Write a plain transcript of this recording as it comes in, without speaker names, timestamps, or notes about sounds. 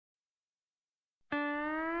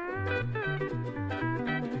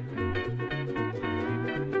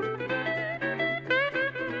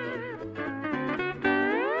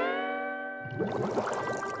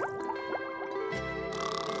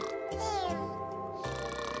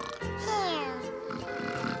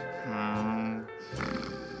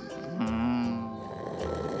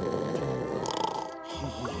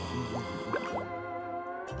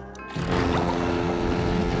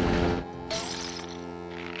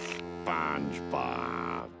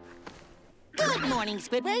SpongeBob. Good morning,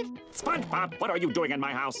 Squidward. SpongeBob, what are you doing in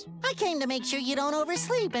my house? I came to make sure you don't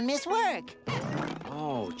oversleep and miss work.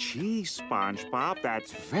 Oh, gee, SpongeBob,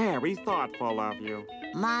 that's very thoughtful of you.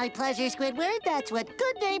 My pleasure, Squidward. That's what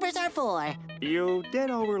good neighbors are for. You did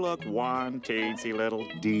overlook one teensy little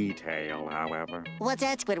detail, however. What's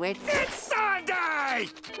that, Squidward? It's Sunday!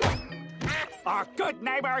 A good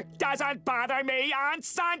neighbor doesn't bother me on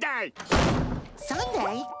Sunday!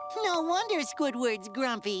 Sunday? No wonder Squidward's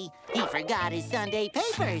grumpy. He forgot his Sunday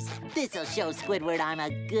papers. This'll show Squidward I'm a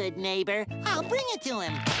good neighbor. I'll bring it to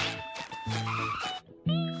him.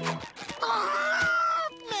 Oh,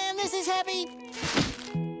 man, this is heavy.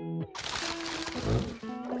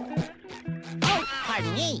 Oh,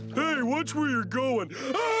 pardon me. Hey, watch where you're going.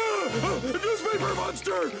 Ah! Newspaper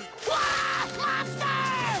monster! Lobster!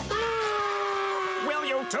 Will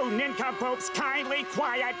you two nincompoops kindly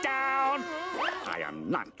quiet down? I am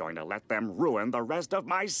not going to let them ruin the rest of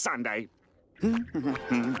my Sunday.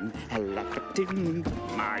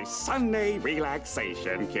 My Sunday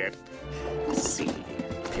relaxation kit. See,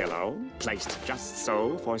 pillow placed just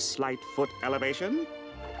so for slight foot elevation.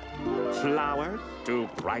 Flower to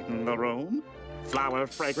brighten the room. Flower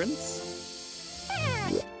fragrance.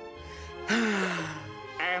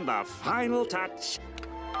 And the final touch.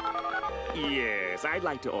 Yes, I'd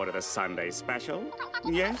like to order the Sunday special.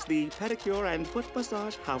 Yes, the pedicure and foot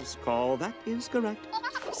massage house call. That is correct.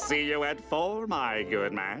 See you at 4, my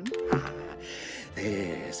good man.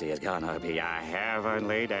 This is gonna be a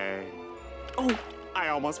heavenly day. Oh, I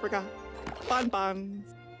almost forgot.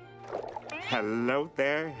 Bonbons. Hello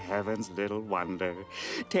there, heaven's little wonder.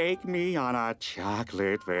 Take me on a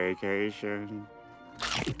chocolate vacation.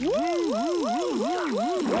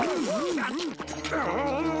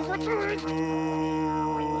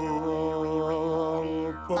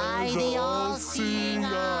 By the all-seeing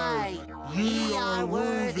eye, ye are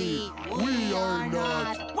worthy, we are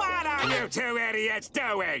not. What are you two idiots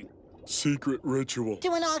doing? Secret ritual.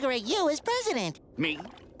 To inaugurate you as president. Me,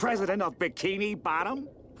 president of Bikini Bottom?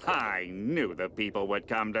 I knew the people would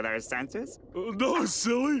come to their senses. No,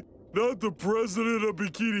 silly. Not the president of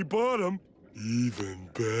Bikini Bottom. Even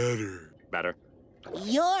better. Better.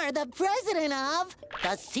 You're the president of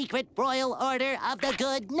the Secret Royal Order of the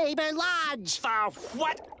Good Neighbor Lodge.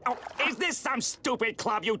 What? Oh, is this some stupid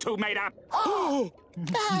club you two made up? Oh!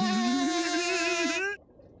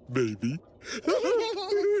 Baby.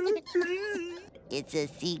 It's a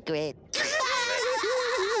secret.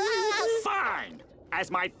 Fine!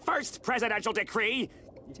 As my first presidential decree,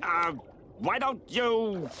 why don't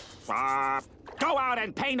you, go out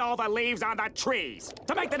and paint all the leaves on the trees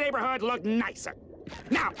to make the neighborhood look nicer.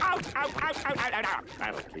 Now, out!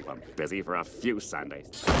 That'll keep them busy for a few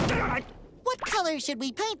Sundays. What color should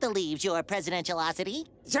we paint the leaves, your presidentiality?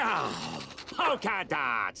 Polka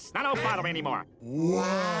dots! Now don't bother me anymore.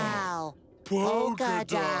 Wow. Polka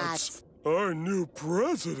dots. Our new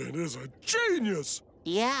president is a genius.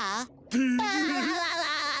 Yeah.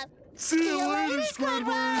 See you later,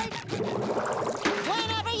 Squidward.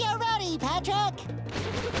 Whenever you're ready, Patrick.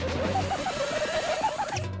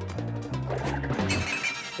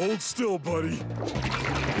 Hold still, buddy.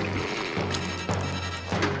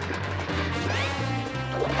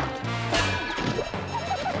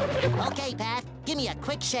 Okay, Pat, give me a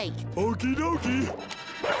quick shake. Okie dokie.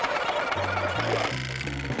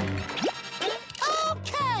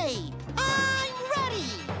 Okay, I'm ready.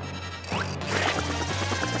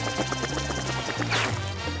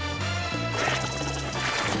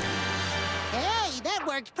 Hey, that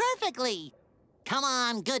worked perfectly. Come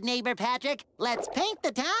on, good neighbor Patrick. Let's paint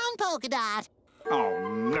the town polka dot. Oh,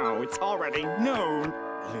 no, it's already noon.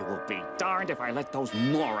 I will be darned if I let those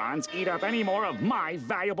morons eat up any more of my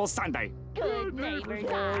valuable Sunday. Good neighbors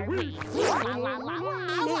are we. La, la, la,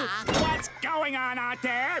 la, la. What's going on out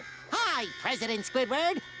there? Hi, President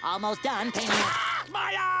Squidward. Almost done painting it.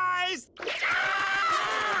 My eyes!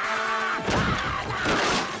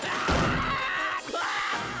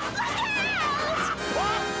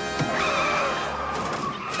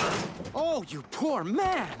 Oh, you poor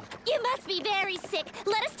man! You must be very sick.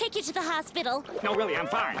 Let us take you to the hospital. No, really, I'm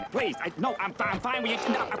fine. Please, I'm fine. Will you?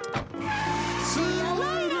 No, See you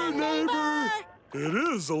later, neighbor. It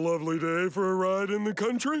is a lovely day for a ride in the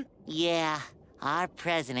country. Yeah, our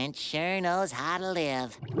president sure knows how to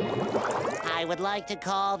live. I would like to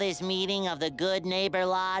call this meeting of the Good Neighbor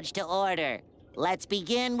Lodge to order. Let's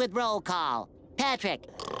begin with roll call. Patrick.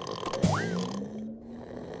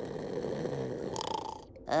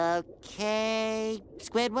 Okay,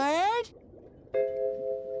 Squidward?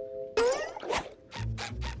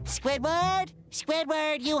 Squidward?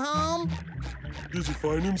 Squidward, you home? Did you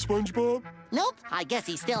find him, SpongeBob? Nope, I guess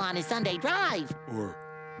he's still on his Sunday drive. Or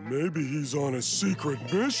maybe he's on a secret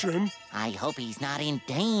mission. I hope he's not in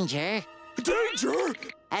danger. Danger!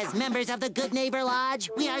 As members of the Good Neighbor Lodge,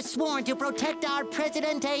 we are sworn to protect our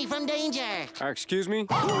Presidente from danger. Excuse me?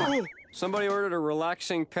 Somebody ordered a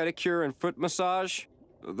relaxing pedicure and foot massage?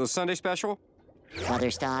 The Sunday special?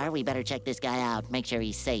 Mother Star, we better check this guy out. Make sure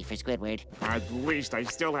he's safe for Squidward. At least I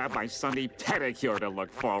still have my Sunday pedicure to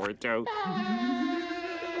look forward to.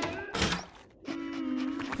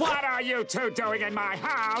 What are you two doing in my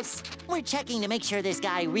house? We're checking to make sure this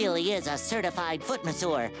guy really is a certified foot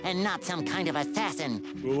masseur and not some kind of assassin.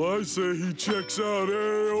 Well, I say he checks out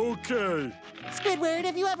A-okay. Squidward,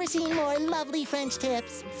 have you ever seen more lovely French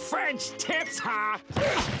tips? French tips, huh?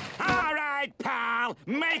 All right, pal.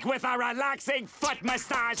 Make with a relaxing foot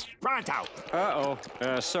massage pronto. Uh-oh.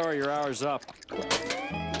 Sorry, your hour's up.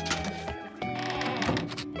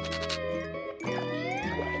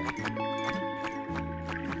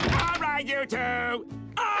 All right, you two.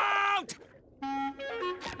 Out!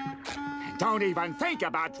 Don't even think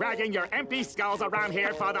about dragging your empty skulls around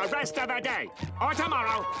here for the rest of the day. Or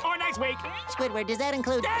tomorrow, or next week. Squidward, does that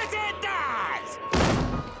include... Yes, it does!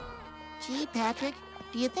 Gee, Patrick,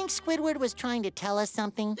 do you think Squidward was trying to tell us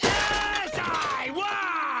something? Yes, I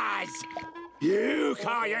was! You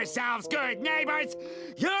call yourselves good neighbors?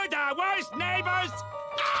 You're the worst neighbors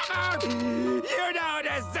ever! You don't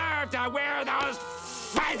deserve to wear those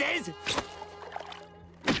fezzes!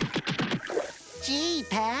 Gee,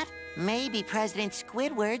 Pat, maybe President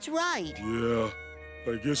Squidward's right. Yeah,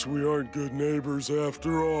 I guess we aren't good neighbors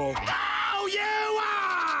after all. No, you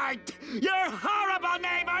aren't! You're horrible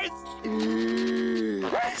neighbors!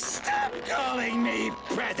 Stop calling me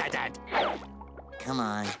president! Come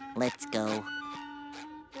on, let's go.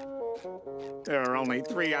 There are only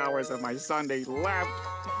 3 hours of my Sunday left.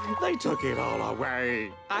 They took it all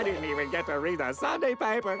away. I didn't even get to read the Sunday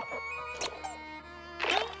paper.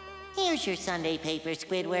 Here's your Sunday paper,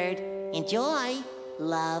 Squidward. Enjoy.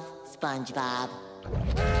 Love, SpongeBob.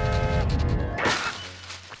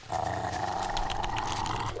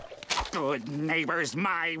 Good neighbors,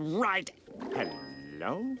 my right.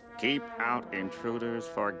 Hello? Keep out intruders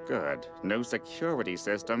for good. New security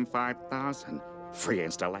system 5000. Free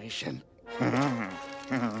installation.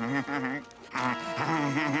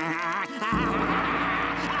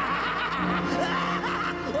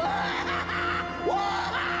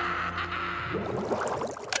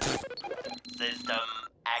 System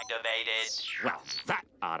activated. Well, that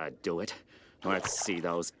ought to do it. Let's see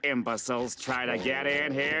those imbeciles try to get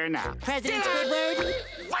in here now. President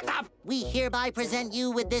Squidward, What the? we hereby present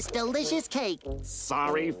you with this delicious cake.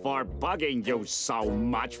 Sorry for bugging you so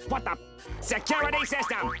much. What the? Security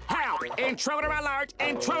system! Help! Intruder alert!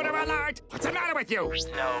 Intruder alert! What's the matter with you?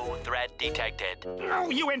 No threat detected.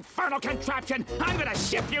 Oh, you infernal contraption! I'm gonna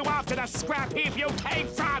ship you off to the scrap heap you came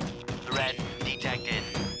from! Threat detected.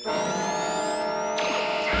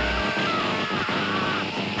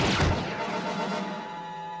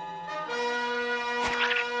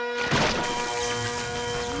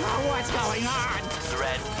 What's going on?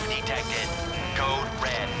 Threat detected. Code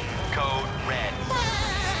red. Code red.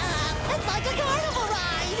 Ah, it's like a carnival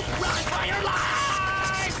ride. Run for your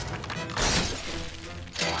lives!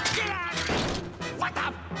 Get out! What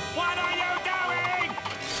the? What are you doing?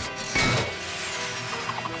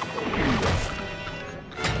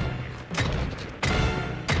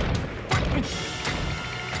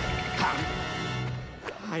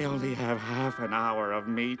 I only have half an hour of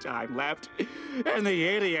me time left, and the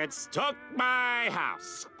idiots took my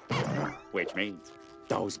house. Which means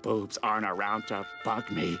those boobs aren't around to bug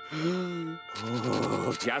me.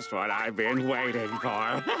 Oh, just what I've been waiting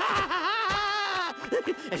for.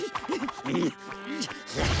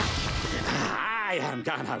 I am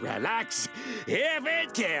gonna relax if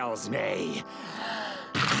it kills me.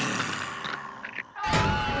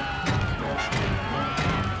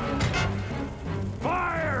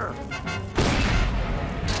 Fire!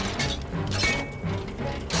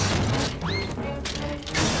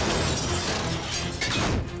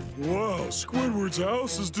 Wow, Squidward's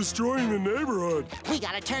house is destroying the neighborhood. We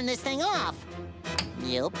gotta turn this thing off.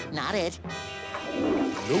 Nope, not it.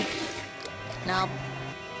 Nope. Nope.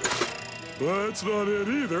 That's not it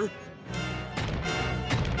either.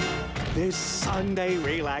 This Sunday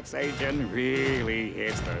relaxation really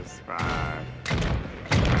hits the spot.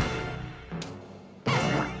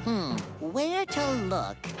 Where to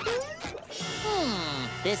look?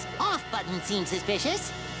 This off button seems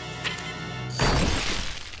suspicious.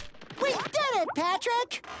 We did it,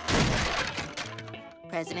 Patrick!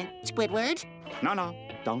 President Squidward? No,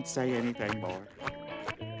 don't say anything more.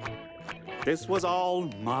 This was all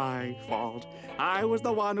my fault. I was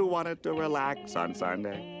the one who wanted to relax on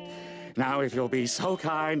Sunday. Now, if you'll be so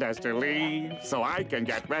kind as to leave so I can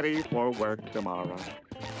get ready for work tomorrow.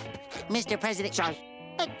 Mr. President... Shush.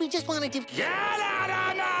 we just wanted to... Get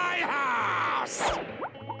out of my house!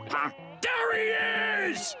 Huh? There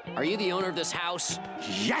he is! Are you the owner of this house?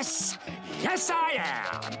 Yes! Yes, I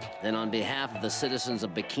am! Then on behalf of the citizens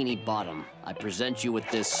of Bikini Bottom, I present you with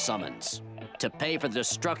this summons. To pay for the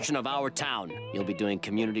destruction of our town, you'll be doing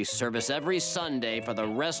community service every Sunday for the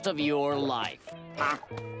rest of your life. Huh?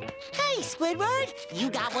 Hey, Squidward!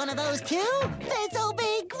 You got one of those too? This'll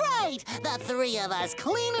be great! The three of us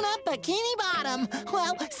cleaning up Bikini Bottom.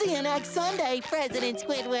 Well, see you next Sunday, President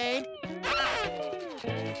Squidward.